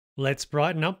Let's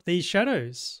brighten up these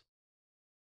shadows.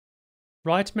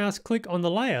 Right mouse click on the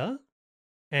layer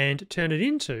and turn it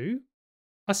into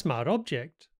a smart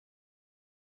object.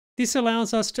 This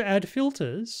allows us to add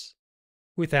filters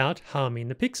without harming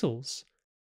the pixels.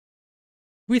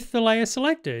 With the layer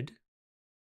selected,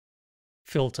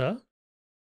 Filter,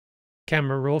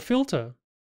 Camera Raw Filter.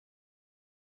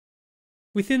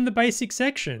 Within the basic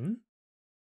section,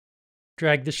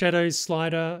 drag the shadows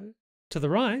slider to the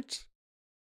right.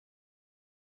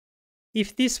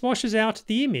 If this washes out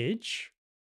the image,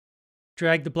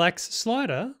 drag the blacks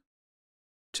slider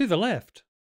to the left.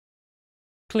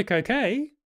 Click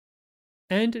OK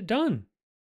and done.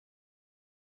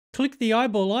 Click the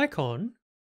eyeball icon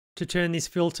to turn this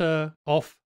filter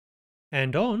off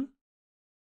and on.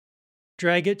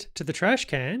 Drag it to the trash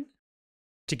can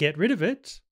to get rid of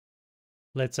it.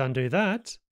 Let's undo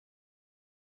that.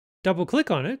 Double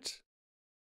click on it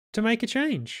to make a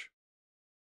change.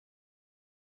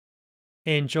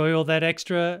 Enjoy all that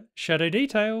extra shadow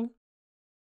detail.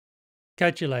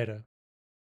 Catch you later.